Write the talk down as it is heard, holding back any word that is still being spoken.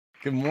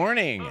Good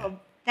morning.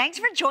 Thanks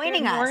for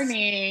joining us. Good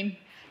morning.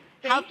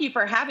 Thank you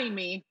for having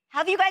me.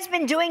 How have you guys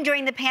been doing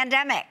during the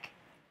pandemic?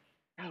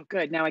 Oh,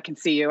 good. Now I can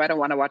see you. I don't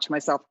want to watch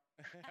myself.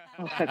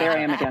 Okay, there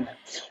I am again.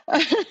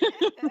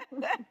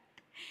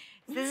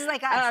 This is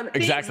like us. Exactly.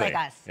 This is like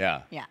us.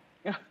 Yeah.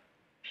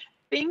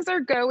 Things are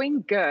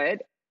going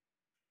good.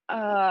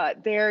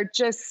 They're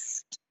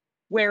just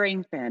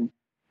wearing thin.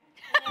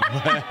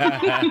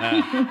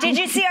 Did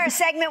you see our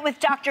segment with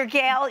Dr.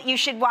 Heigl? You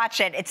should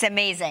watch it. It's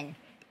amazing.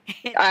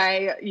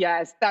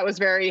 Yes, that was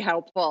very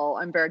helpful.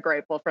 I'm very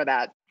grateful for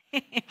that.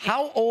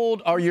 How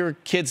old are your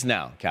kids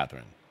now,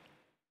 Katherine?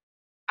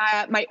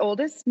 My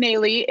oldest,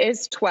 Nayli,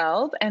 is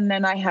 12, and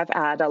then I have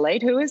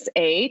Adelaide, who is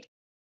 8,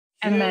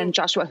 and then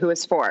Joshua, who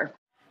is 4.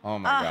 Oh,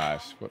 my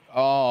gosh.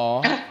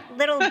 Oh.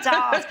 Little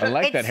dolls. I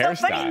like that hairstyle.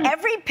 So funny.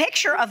 Every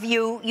picture of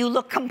you, you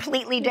look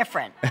completely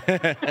different.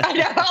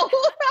 I know.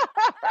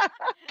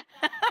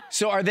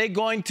 So are they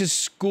going to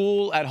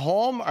school at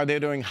home? Are they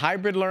doing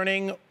hybrid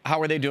learning?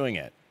 How are they doing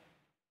it?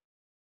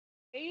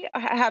 They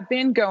have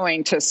been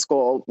going to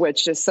school,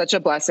 which is such a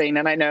blessing,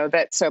 and I know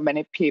that so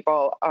many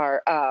people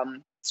are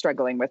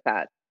struggling with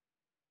that.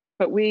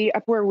 But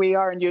up where we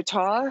are in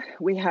Utah,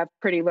 we have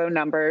pretty low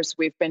numbers.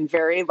 We've been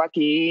very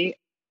lucky,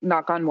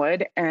 knock on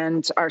wood,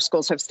 and our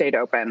schools have stayed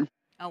open.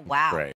 Oh, wow. Great.